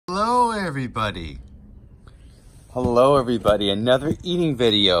Hello everybody. Hello everybody, another eating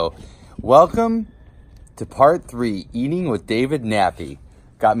video. Welcome to part 3, eating with David Nappi.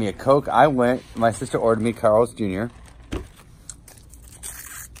 Got me a Coke. My sister ordered me Carl's Jr.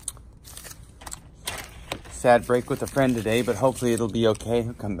 Sad break with a friend today, but hopefully it'll be okay.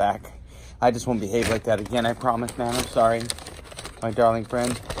 He'll come back. I just won't behave like that again, I promise, man. I'm sorry, my darling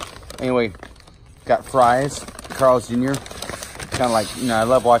friend. Anyway, got fries, Carl's Jr. Kind of like, I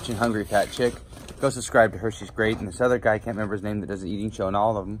love watching Hungry Fat Chick. Go subscribe to her, she's great. And this other guy, I can't remember his name, that does an eating show and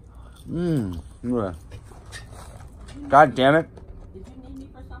all of them. God damn it. Did you need me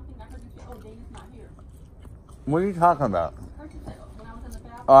for something? I heard you say, oh, Dave's not here. What are you talking about? I heard you say, when I was in the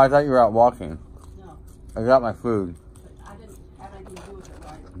bathroom. Oh, I thought you were out walking. No. I got my food. But I didn't have anything to do with it,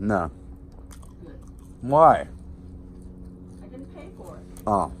 right? No. Good. Why? I didn't pay for it.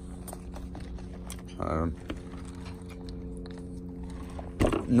 Oh.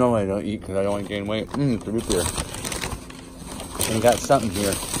 No, I don't eat because I don't want to gain weight. It's a root beer. And we got something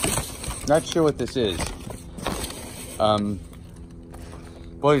here. Not sure what this is. Boy,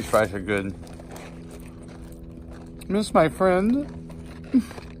 these fries are good. Miss my friend.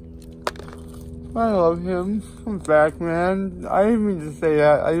 I love him. Come back, man. I didn't mean to say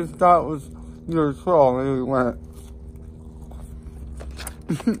that. I just thought it was your troll. Maybe we went.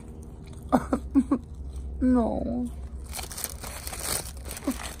 No.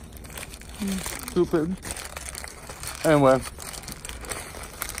 Stupid. Anyway.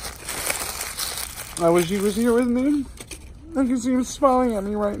 I wish he was here with me. I can see him smiling at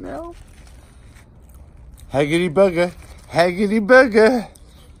me right now. Haggity bugger. Haggity bugger.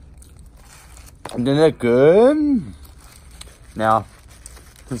 Isn't that good? Now,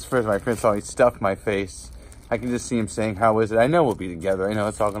 since first my friend saw me stuff my face, I can just see him saying, how is it? I know we'll be together. I know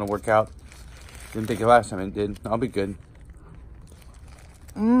it's all going to work out. Didn't think it last time it did. I'll be good.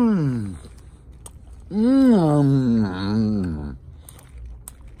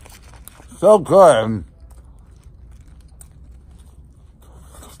 So good.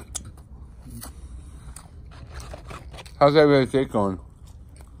 How's that really take going?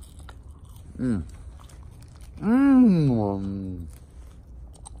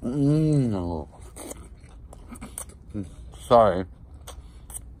 Sorry.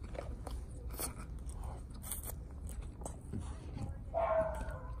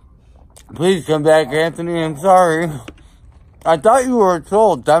 Please come back, Anthony. I'm sorry. I thought you were a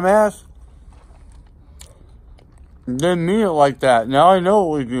troll, dumbass. Didn't mean it like that. Now I know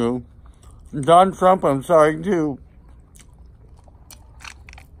what we do. Don Trump, I'm sorry too.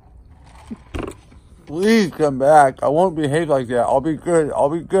 Please come back. I won't behave like that. I'll be good. I'll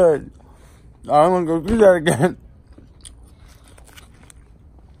be good. I don't want to go do that again.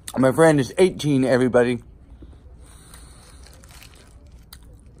 My friend is 18, everybody.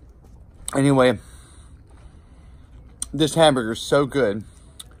 Anyway, this hamburger is so good.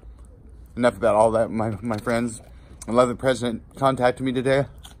 Enough about all that, my friends. I love the president contacted me today.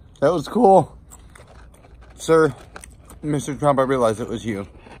 That was cool. Sir, Mr. Trump, I realized it was you.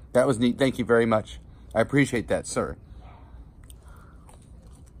 That was neat. Thank you very much. I appreciate that, sir.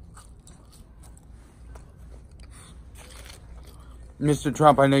 Mr.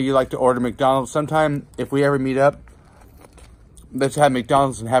 Trump, I know you like to order McDonald's. Sometime, if we ever meet up, let's have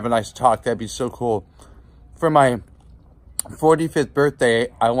McDonald's and have a nice talk. That'd be so cool. For my 45th birthday,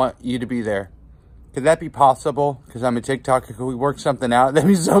 I want you to be there. Could that be possible? Because I'm a TikToker. Could we work something out? That'd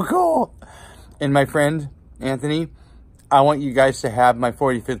be so cool. And my friend, Anthony, I want you guys to have my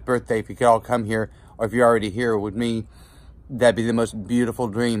 45th birthday. If you could all come here, or if you're already here with me, that'd be the most beautiful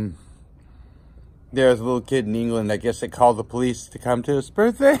dream. There's a little kid in England, I guess, that called the police to come to his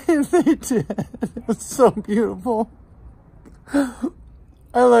birthday. They did. It was so beautiful.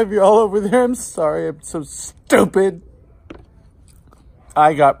 I love you all over there. I'm sorry. I'm so stupid.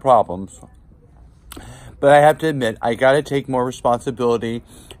 I got problems. But I have to admit, I got to take more responsibility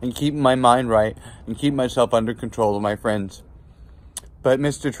and keep my mind right and keep myself under control of my friends. But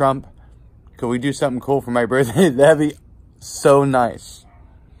Mr. Trump, could we do something cool for my birthday? That'd be so nice.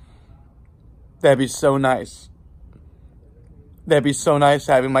 That'd be so nice. That'd be so nice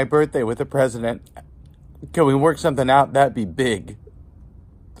having my birthday with the president. Can we work something out? That'd be big.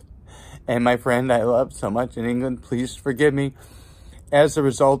 And my friend I love so much in England, please forgive me. As a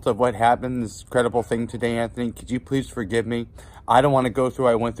result of what happened, this incredible thing today, Anthony, could you please forgive me? I don't want to go through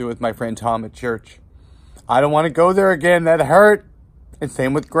what I went through with my friend Tom at church. I don't want to go there again. That hurt. And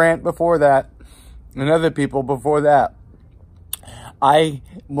same with Grant before that. And other people before that. I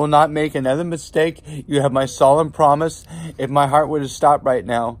will not make another mistake. You have my solemn promise. If my heart were to stop right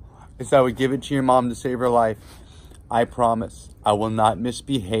now, is I would give it to your mom to save her life. I promise I will not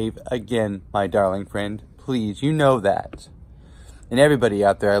misbehave again, my darling friend. Please, you know that. And everybody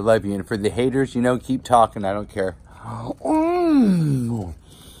out there, I love you. And for the haters, you know, keep talking. I don't care. Well,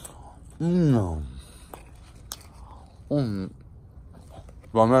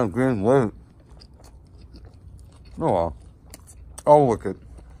 I'm not agreeing with it. Oh, well. I'll look it.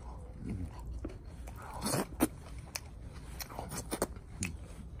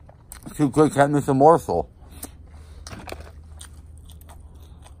 Too quick, can't miss a morsel.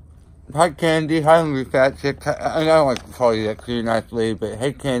 Hi, Candy. Hi, hungry fat chick. I don't like to call you that because you're a nice lady, but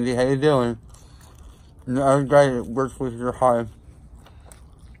hey, Candy, how you doing? Our guy that works with your hive.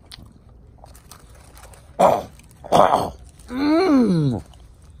 Oh, wow. Mmm.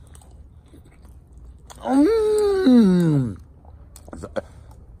 Mmm.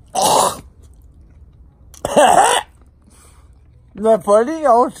 Isn't that funny?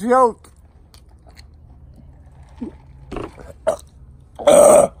 Oh, joke.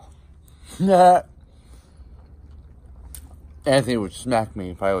 Nah. Anthony would smack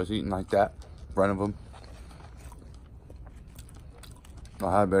me if I was eating like that in front of him. I'll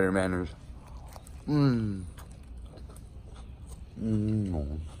have better manners. Mmm.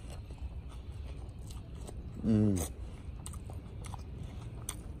 Mmm. Mmm.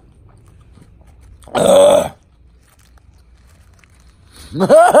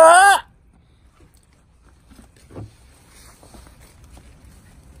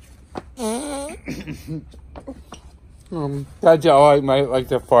 That's how I might like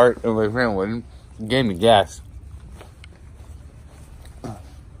to fart, and my friend wouldn't. Gave me gas.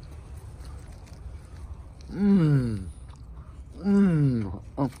 Mmm. Mmm.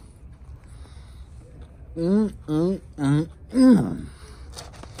 Mmm. Mmm. Mmm. Mmm.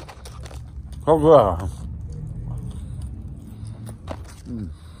 Oh, wow. Mm.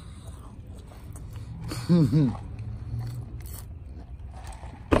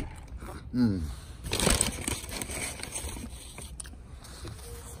 Mm.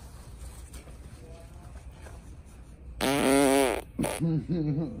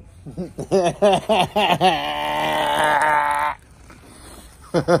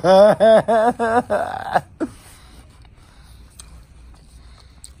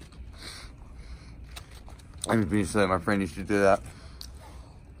 I'm being silly. My friend used to do that.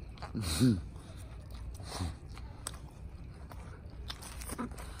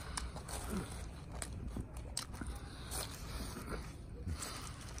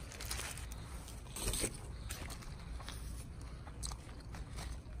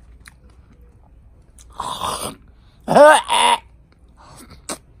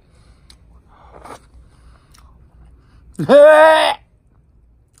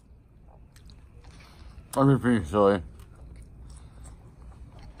 I'm just being silly.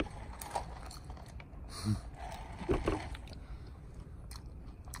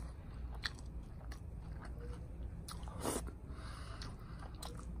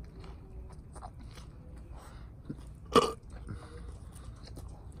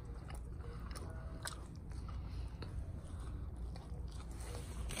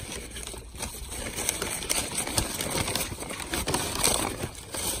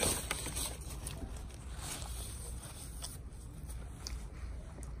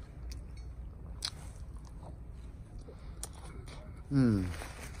 Mmm.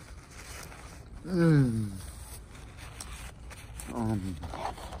 Mmm.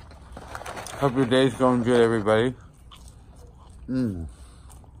 Hope your day's going good, everybody. Mmm.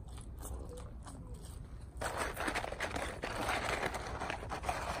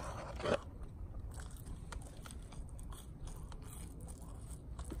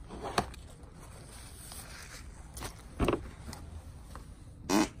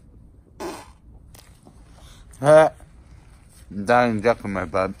 I'm dying duck in my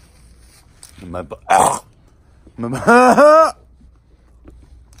butt. In my butt. Ah! My butt.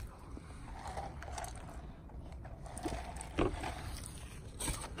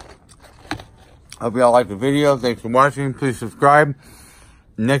 Hope y'all like the video. Thanks for watching. Please subscribe.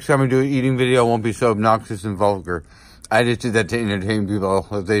 Next time I do an eating video, it won't be so obnoxious and vulgar. I just did that to entertain people,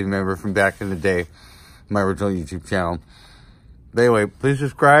 if they remember from back in the day, my original YouTube channel. But anyway, please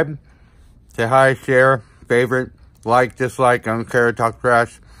subscribe. Say hi, share, favorite, like, dislike, I don't care, talk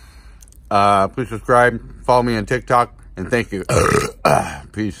trash. Please subscribe, follow me on TikTok, and thank you.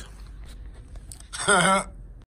 Peace.